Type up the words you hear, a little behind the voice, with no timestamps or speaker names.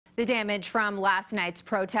The damage from last night's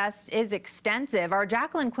protest is extensive. Our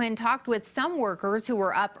Jacqueline Quinn talked with some workers who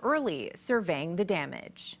were up early surveying the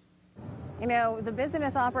damage. You know, the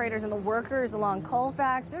business operators and the workers along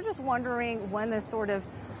Colfax, they're just wondering when this sort of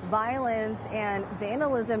violence and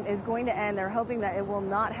vandalism is going to end. They're hoping that it will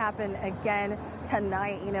not happen again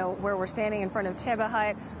tonight. You know, where we're standing in front of Chiba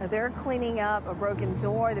Hut, they're cleaning up a broken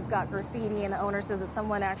door. They've got graffiti, and the owner says that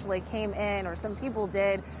someone actually came in, or some people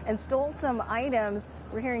did, and stole some items.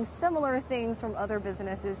 We're hearing similar things from other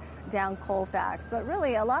businesses down Colfax. But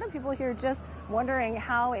really, a lot of people here just wondering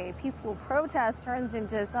how a peaceful protest turns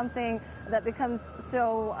into something that becomes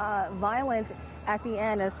so violent at the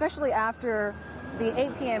end, especially after the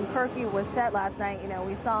 8 p.m. curfew was set last night. You know,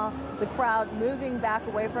 we saw the crowd moving back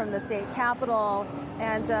away from the state capitol,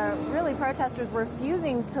 and really protesters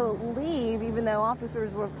refusing to leave, even though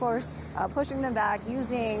officers were, of course, pushing them back,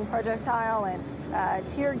 using projectile and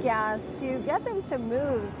tear gas to get them to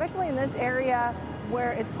move, especially in this area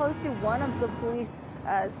where it's close to one of the police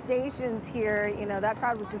stations here. You know, that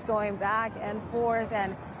crowd was just going back and forth,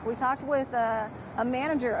 and we talked with a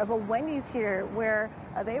manager of a Wendy's here where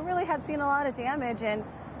they really had seen a lot of damage, and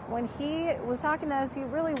when he was talking to us, he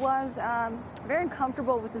really was very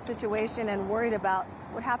uncomfortable with the situation and worried about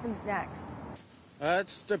what happens next.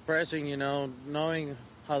 It's depressing, you know, knowing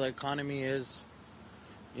how the economy is.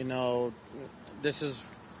 You know, this is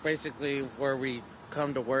basically where we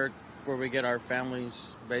come to work, where we get our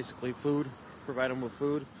families basically food, provide them with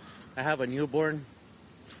food. I have a newborn.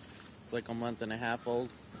 It's like a month and a half old.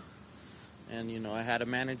 And, you know, I had a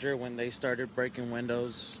manager when they started breaking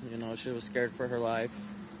windows. You know, she was scared for her life.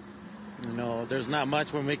 You know, there's not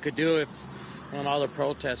much when we could do when all the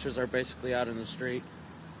protesters are basically out in the street.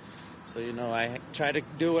 So, you know, I try to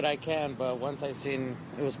do what I can, but once I seen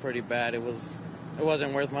it was pretty bad, it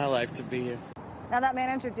wasn't worth my life to be here. Now, that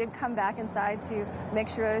manager did come back inside to make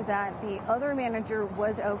sure that the other manager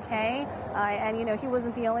was okay. And, you know, he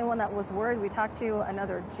wasn't the only one that was worried. We talked to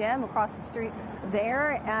another gym across the street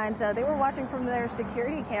there, and they were watching from their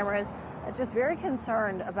security cameras. It's just very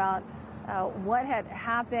concerned about what had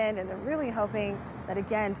happened, and they're really hoping that,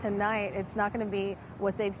 again, tonight it's not going to be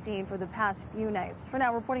what they've seen for the past few nights. For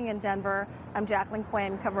now, reporting in Denver, I'm Jacqueline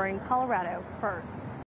Quinn, covering Colorado First.